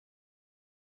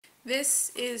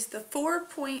This is the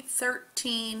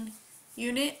 4.13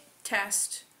 unit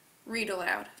test read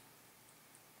aloud.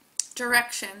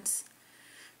 Directions.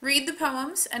 Read the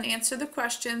poems and answer the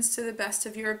questions to the best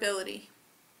of your ability.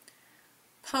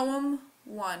 Poem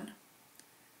 1.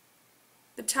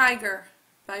 The Tiger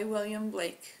by William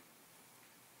Blake.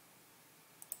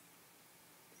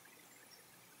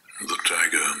 The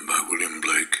Tiger by William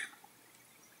Blake.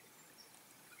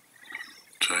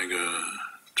 Tiger,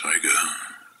 tiger,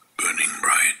 burning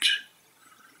bright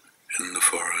in the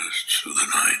forests of the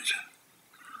night,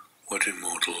 what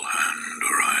immortal hand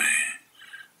or eye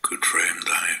could frame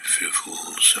thy fearful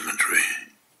symmetry?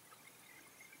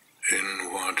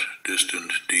 In what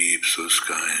distant deeps or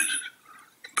skies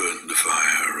burnt the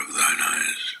fire of thine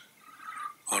eyes?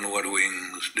 On what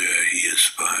wings dare he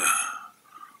aspire?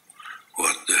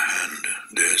 What the hand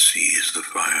dare seize the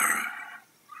fire?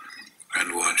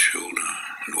 And what shoulder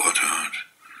and what heart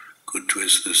could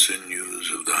twist the sinews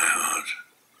of thy heart?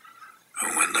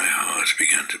 And when thy heart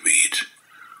began to beat,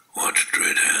 what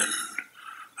dread hand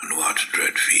and what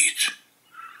dread feet?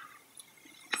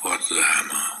 What the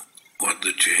hammer, what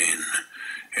the chain?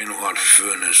 In what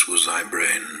furnace was thy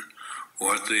brain?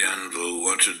 What the anvil,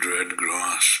 what a dread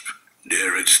grasp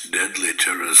dare its deadly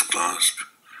terrors clasp?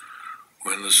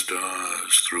 When the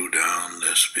stars threw down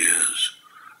their spears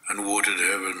and watered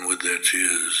heaven with their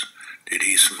tears, did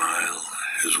he smile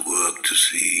his work to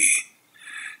see?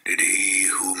 Did he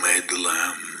who made the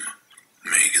lamb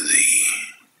make thee?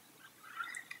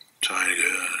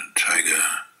 Tiger, tiger,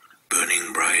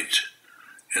 burning bright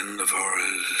in the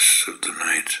forests of the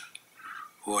night,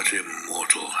 what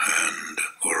immortal hand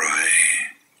or eye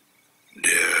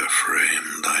dare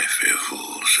frame thy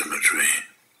fearful symmetry?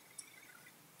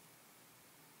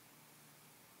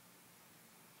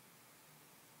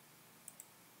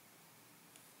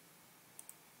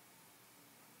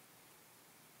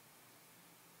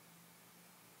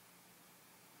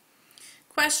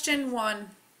 Question 1.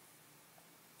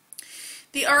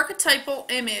 The archetypal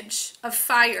image of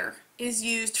fire is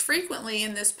used frequently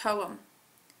in this poem.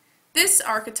 This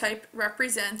archetype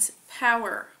represents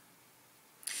power.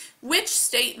 Which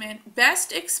statement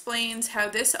best explains how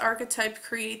this archetype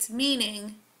creates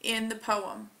meaning in the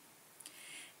poem?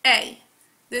 A.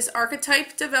 This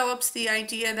archetype develops the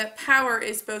idea that power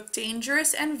is both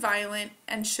dangerous and violent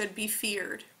and should be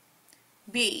feared.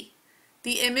 B.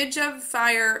 The image of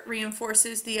fire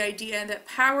reinforces the idea that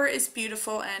power is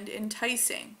beautiful and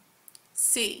enticing.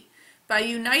 C. By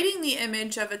uniting the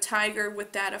image of a tiger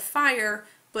with that of fire,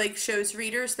 Blake shows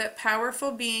readers that powerful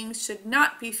beings should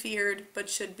not be feared but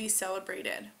should be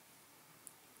celebrated.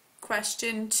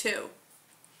 Question 2.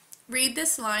 Read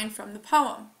this line from the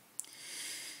poem.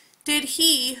 Did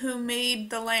he who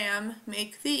made the lamb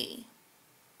make thee?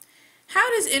 How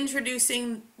does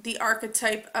introducing the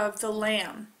archetype of the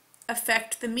lamb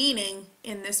affect the meaning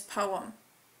in this poem?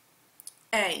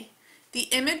 A. The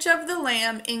image of the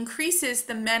lamb increases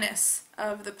the menace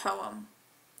of the poem.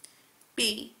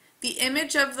 B. The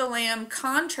image of the lamb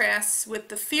contrasts with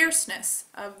the fierceness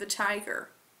of the tiger.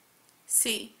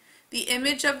 C. The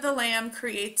image of the lamb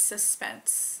creates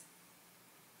suspense.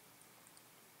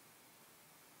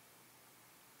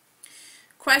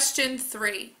 Question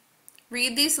 3.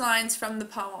 Read these lines from the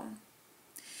poem.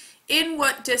 In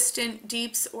what distant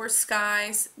deeps or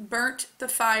skies burnt the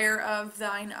fire of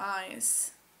thine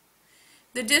eyes?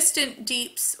 The distant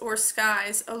deeps or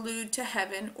skies allude to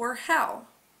heaven or hell.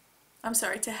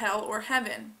 To hell or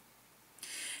heaven.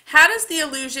 How does the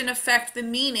allusion affect the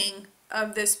meaning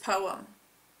of this poem?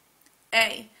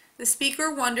 A. The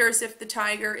speaker wonders if the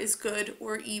tiger is good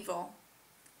or evil.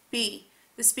 B.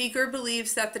 The speaker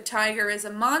believes that the tiger is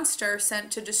a monster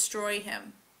sent to destroy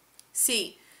him.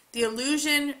 C. The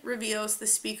allusion reveals the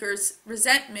speaker's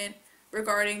resentment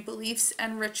regarding beliefs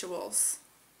and rituals.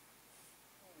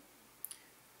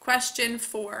 Question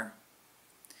 4.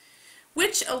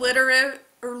 Which alliterative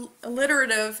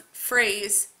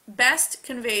phrase best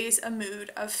conveys a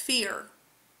mood of fear?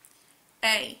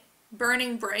 A.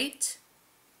 Burning bright.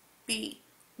 B.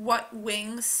 What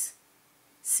wings?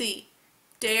 C.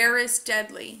 Dare is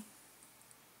deadly.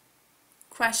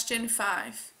 Question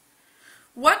 5.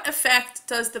 What effect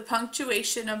does the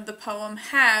punctuation of the poem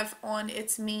have on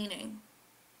its meaning?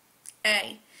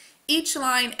 A. Each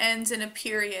line ends in a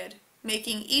period,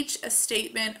 making each a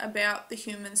statement about the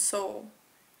human soul.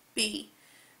 B.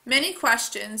 Many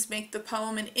questions make the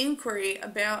poem an inquiry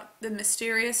about the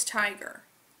mysterious tiger.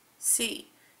 C.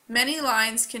 Many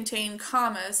lines contain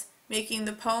commas, making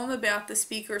the poem about the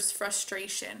speaker's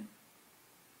frustration.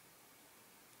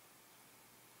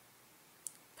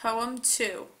 Poem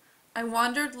 2. I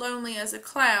wandered lonely as a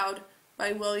cloud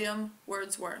by William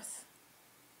Wordsworth.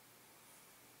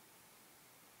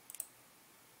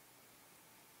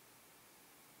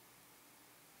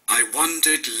 I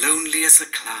Wandered Lonely as a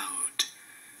Cloud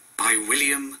by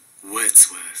William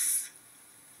Wordsworth.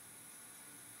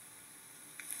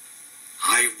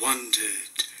 I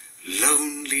wandered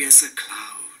lonely as a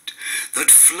cloud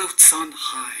that floats on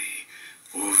high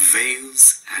o'er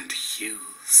vales and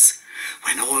hills,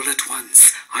 when all at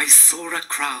once I saw a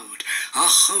crowd, a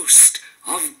host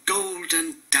of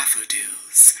golden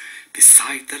daffodils,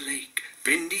 beside the lake,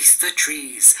 beneath the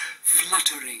trees,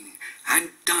 fluttering and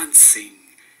dancing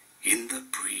in the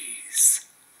breeze.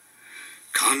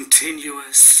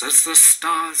 Continuous as the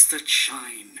stars that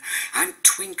shine and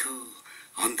twinkle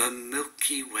on the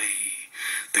Milky Way,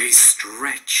 they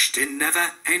stretched in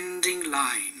never-ending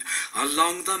line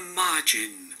along the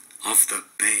margin of the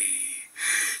bay.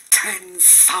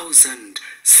 10,000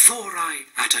 saw I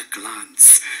at a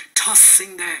glance,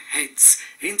 tossing their heads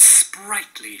in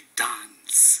sprightly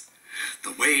dance.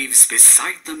 The waves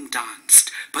beside them danced,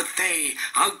 but they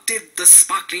outdid the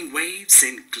sparkling waves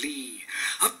in glee.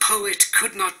 A poet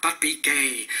could not but be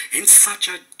gay in such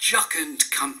a jocund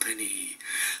company.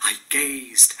 I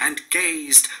gazed and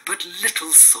gazed, but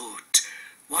little thought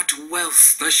what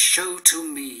wealth the show to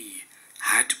me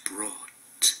had brought.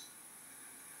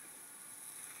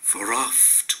 For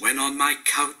oft, when on my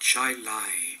couch I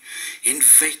lie, in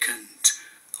vacant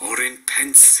or in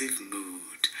pensive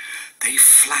mood, they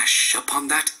flash upon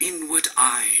that inward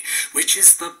eye, which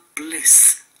is the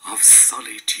bliss of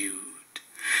solitude.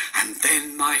 And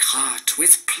then my heart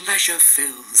with pleasure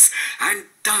fills, and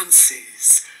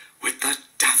dances with the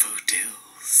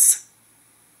daffodils.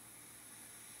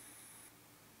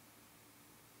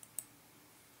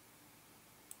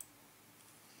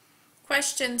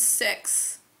 Question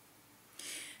 6.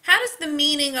 How does the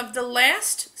meaning of the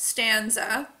last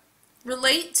stanza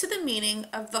relate to the meaning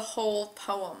of the whole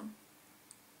poem?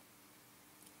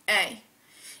 A.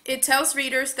 It tells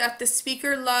readers that the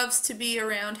speaker loves to be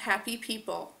around happy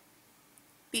people.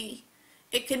 B.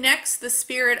 It connects the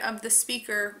spirit of the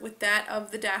speaker with that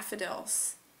of the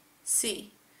daffodils.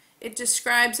 C. It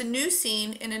describes a new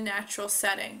scene in a natural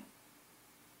setting.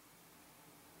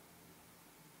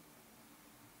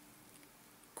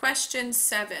 Question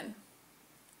 7.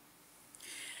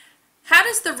 How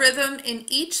does the rhythm in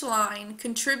each line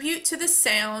contribute to the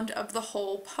sound of the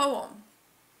whole poem?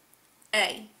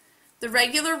 A. The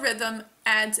regular rhythm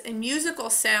adds a musical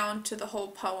sound to the whole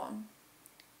poem.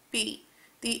 B.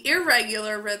 The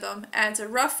irregular rhythm adds a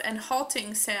rough and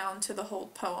halting sound to the whole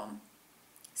poem.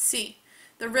 C.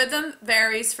 The rhythm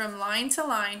varies from line to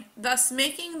line, thus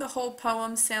making the whole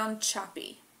poem sound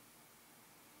choppy.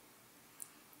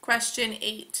 Question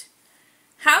 8.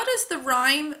 How does the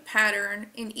rhyme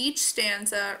pattern in each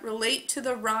stanza relate to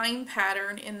the rhyme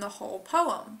pattern in the whole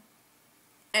poem?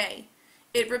 A.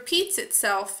 It repeats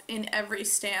itself in every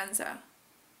stanza.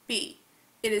 B.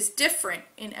 It is different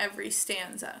in every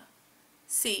stanza.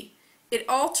 C. It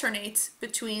alternates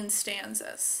between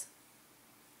stanzas.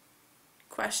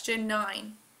 Question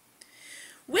 9.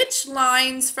 Which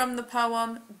lines from the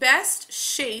poem best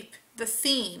shape the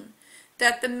theme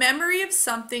that the memory of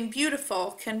something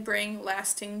beautiful can bring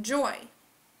lasting joy?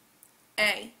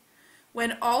 A.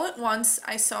 When all at once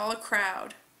I saw a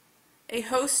crowd, a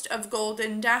host of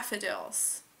golden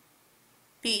daffodils.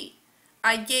 B.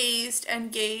 I gazed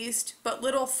and gazed, but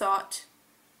little thought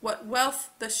what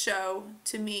wealth the show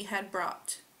to me had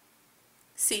brought.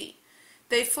 C.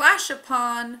 They flash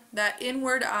upon that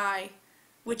inward eye,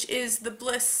 which is the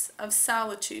bliss of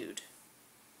solitude.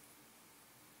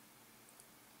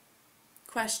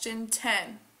 Question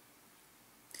 10.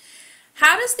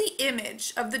 How does the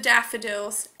image of the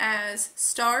daffodils as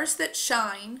stars that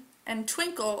shine and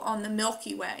twinkle on the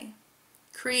Milky Way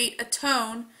create a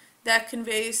tone that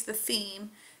conveys the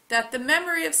theme that the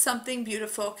memory of something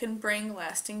beautiful can bring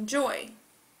lasting joy?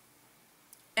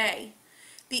 A.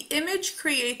 The image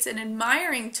creates an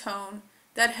admiring tone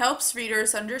that helps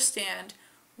readers understand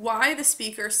why the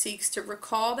speaker seeks to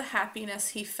recall the happiness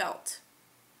he felt.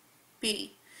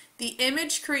 B. The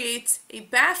image creates a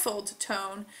baffled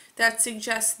tone that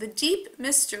suggests the deep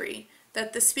mystery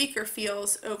that the speaker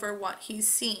feels over what he's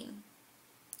seen.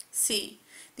 C.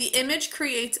 The image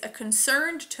creates a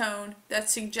concerned tone that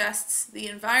suggests the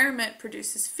environment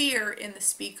produces fear in the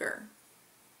speaker.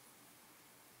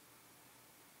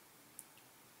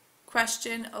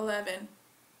 Question 11.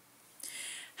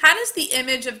 How does the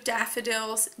image of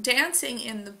daffodils dancing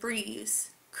in the breeze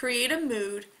create a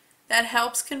mood that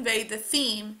helps convey the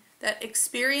theme that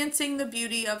experiencing the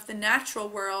beauty of the natural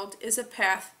world is a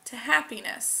path to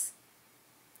happiness?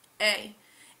 A.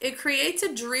 It creates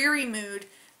a dreary mood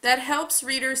that helps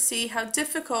readers see how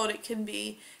difficult it can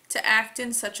be to act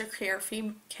in such a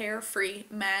carefree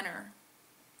manner.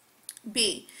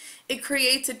 B. It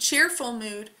creates a cheerful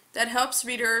mood that helps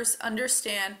readers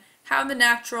understand how the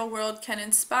natural world can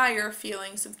inspire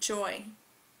feelings of joy.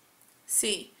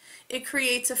 C. It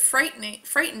creates a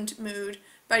frightened mood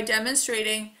by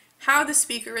demonstrating how the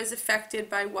speaker is affected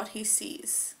by what he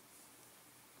sees.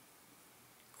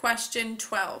 Question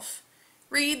 12.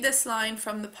 Read this line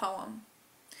from the poem.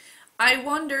 I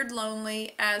wandered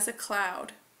lonely as a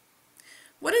cloud.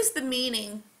 What is the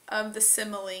meaning of the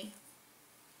simile?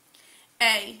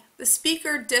 A. The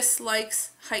speaker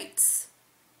dislikes heights.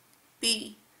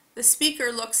 B. The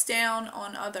speaker looks down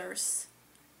on others.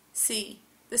 C.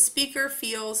 The speaker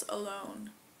feels alone.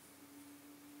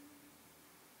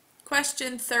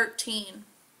 Question 13.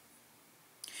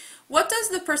 What does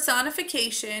the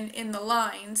personification in the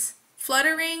lines,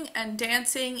 fluttering and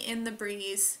dancing in the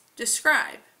breeze,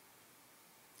 describe?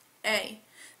 A.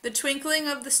 The twinkling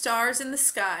of the stars in the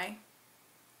sky.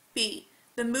 B.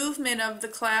 The movement of the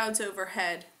clouds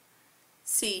overhead.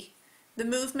 C. The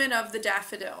movement of the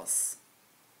daffodils.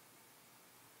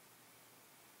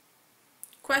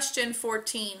 Question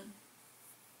 14.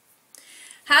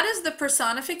 How does the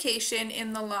personification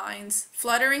in the lines,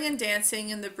 fluttering and dancing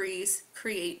in the breeze,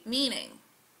 create meaning?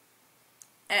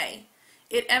 A.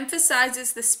 It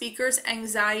emphasizes the speaker's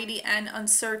anxiety and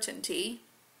uncertainty.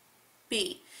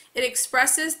 B. It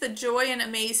expresses the joy and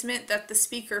amazement that the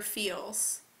speaker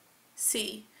feels.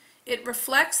 C. It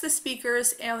reflects the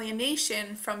speaker's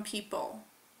alienation from people.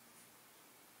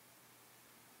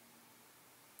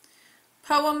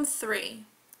 Poem 3.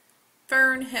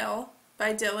 Fernhill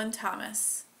by Dylan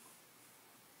Thomas.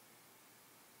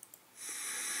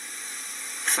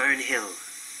 Fernhill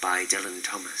by Dylan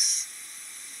Thomas.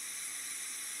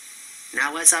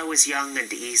 Now as I was young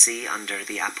and easy under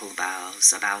the apple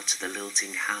boughs about the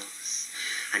lilting house,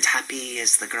 and happy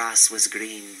as the grass was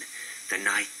green, the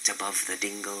night above the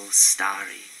dingles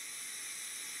starry,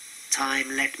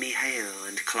 time let me hail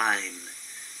and climb,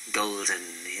 golden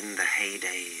in the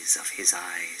heydays of his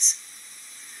eyes.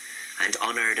 And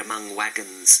honoured among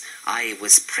wagons, I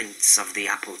was prince of the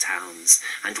apple towns,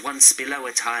 and once below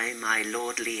a time I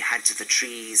lordly had the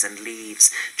trees and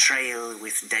leaves trail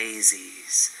with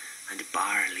daisies and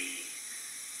barley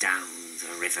down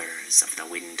the rivers of the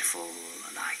windfall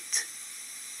light.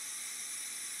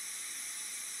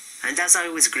 And as I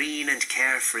was green and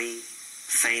carefree,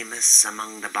 famous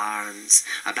among the barns,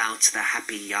 about the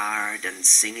happy yard, and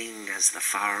singing as the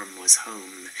farm was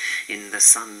home, in the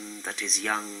sun that is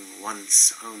young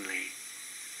once only,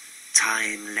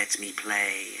 time let me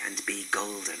play and be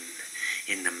golden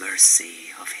in the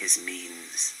mercy of his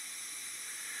means.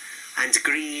 And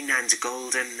green and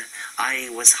golden I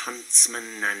was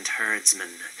huntsman and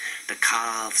herdsman, the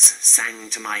calves sang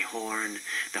to my horn,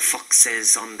 the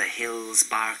foxes on the hills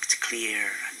barked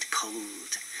clear and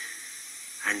cold,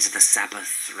 and the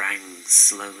Sabbath rang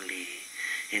slowly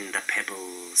in the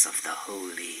pebbles of the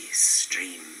holy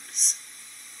streams.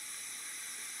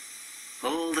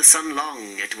 All the sun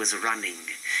long it was running,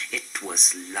 it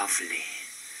was lovely.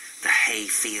 The hay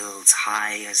fields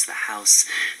high as the house,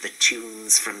 the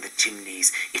tunes from the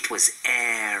chimneys, it was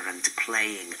air and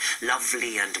playing,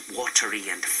 lovely and watery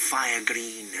and fire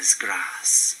green as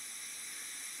grass.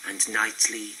 And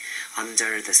nightly,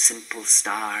 under the simple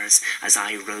stars, as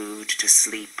I rode to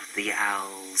sleep, the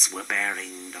owls were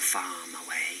bearing the farm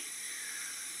away.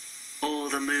 All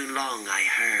the moon long I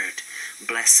heard,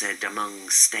 blessed among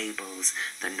stables,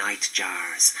 the night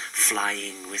jars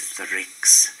flying with the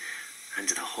ricks, and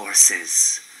the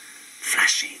horses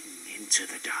flashing into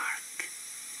the dark.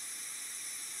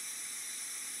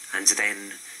 And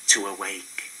then to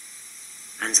awake,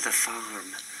 and the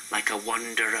farm, like a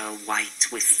wanderer white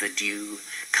with the dew,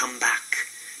 come back,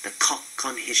 the cock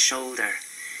on his shoulder.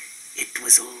 It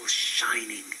was all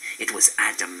shining, it was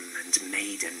Adam and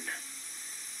maiden.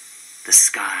 The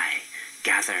sky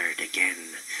gathered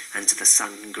again, and the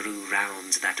sun grew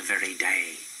round that very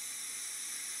day.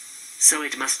 So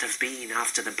it must have been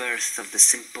after the birth of the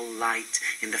simple light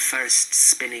in the first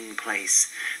spinning place,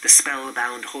 the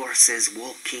spellbound horses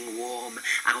walking warm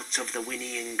out of the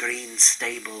whinnying green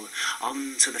stable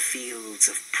on to the fields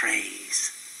of praise.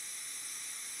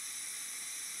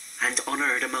 And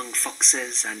honoured among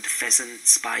foxes and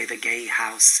pheasants by the gay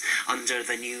house under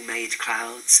the new-made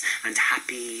clouds, and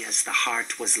happy as the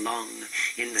heart was long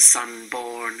in the sun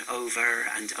born over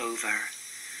and over,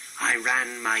 I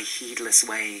ran my heedless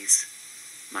ways.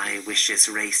 My wishes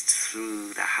raced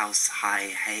through the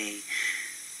house-high hay,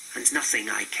 and nothing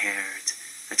I cared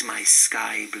at my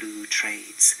sky-blue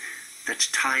trades, that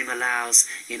time allows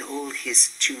in all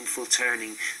his tuneful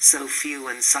turning, so few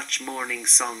and such morning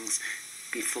songs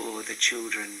before the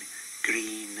children,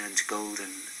 green and golden,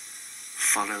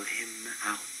 follow him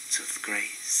out of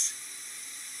grace.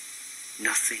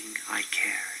 Nothing I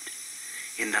cared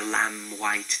in the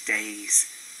lamb-white days,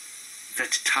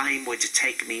 that time would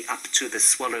take me up to the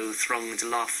swallow-thronged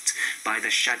loft by the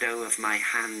shadow of my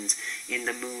hand in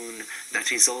the moon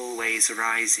that is always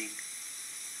rising,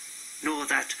 nor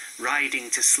that, riding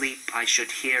to sleep, I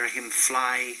should hear him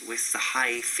fly with the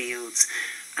high fields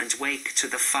and wake to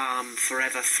the farm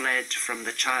forever fled from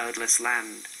the childless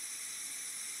land.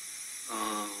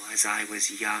 Oh, as I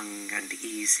was young and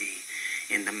easy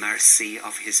in the mercy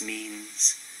of his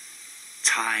means,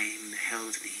 time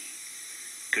held me,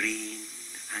 green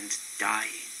and dying,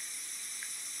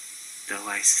 though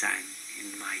I sang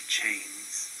in my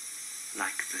chains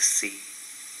like the sea.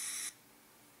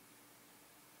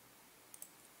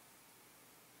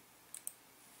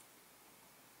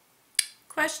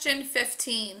 Question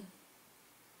 15.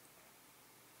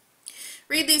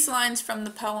 Read these lines from the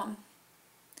poem.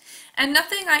 And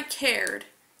nothing I cared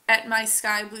at my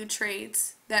sky blue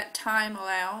trades that time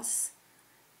allows.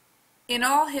 In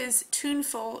all his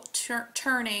tuneful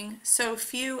turning, so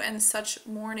few and such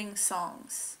morning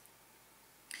songs.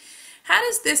 How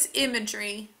does this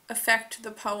imagery affect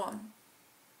the poem?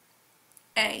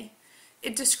 A.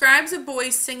 It describes a boy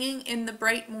singing in the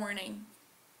bright morning.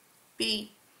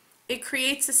 B. It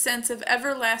creates a sense of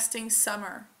everlasting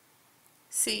summer.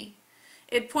 C.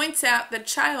 It points out that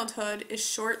childhood is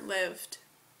short-lived.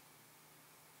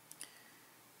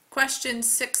 Question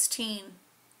 16.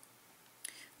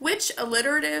 Which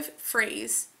alliterative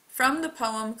phrase from the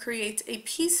poem creates a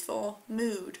peaceful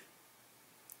mood?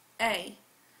 A.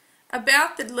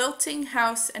 About the lilting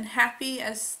house and happy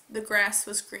as the grass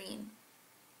was green.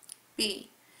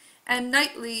 B. And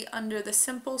nightly under the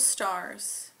simple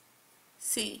stars.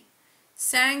 C.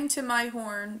 Sang to my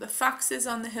horn, the foxes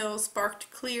on the hills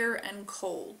barked clear and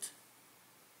cold.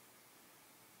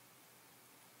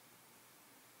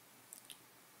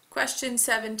 Question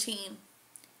 17.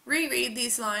 Reread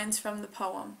these lines from the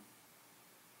poem.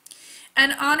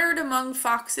 And honored among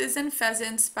foxes and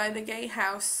pheasants by the gay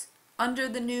house, under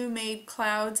the new-made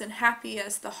clouds and happy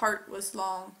as the heart was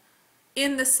long,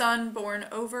 in the sun borne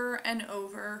over and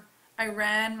over, I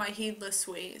ran my heedless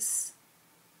ways.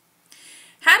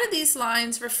 How do these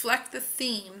lines reflect the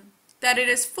theme that it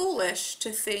is foolish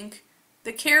to think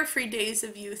the carefree days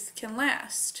of youth can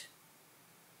last?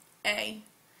 A.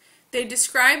 They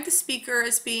describe the speaker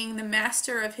as being the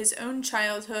master of his own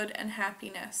childhood and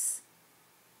happiness.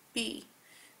 B.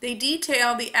 They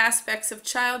detail the aspects of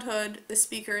childhood the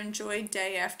speaker enjoyed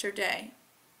day after day.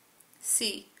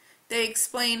 C. They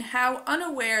explain how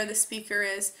unaware the speaker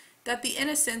is that the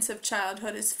innocence of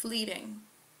childhood is fleeting.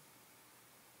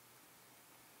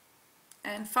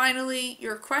 And finally,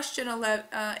 your question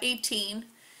 18.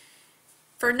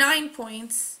 For 9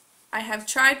 points, I have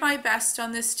tried my best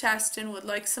on this test and would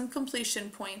like some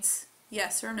completion points.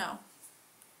 Yes or no?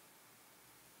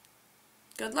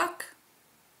 Good luck.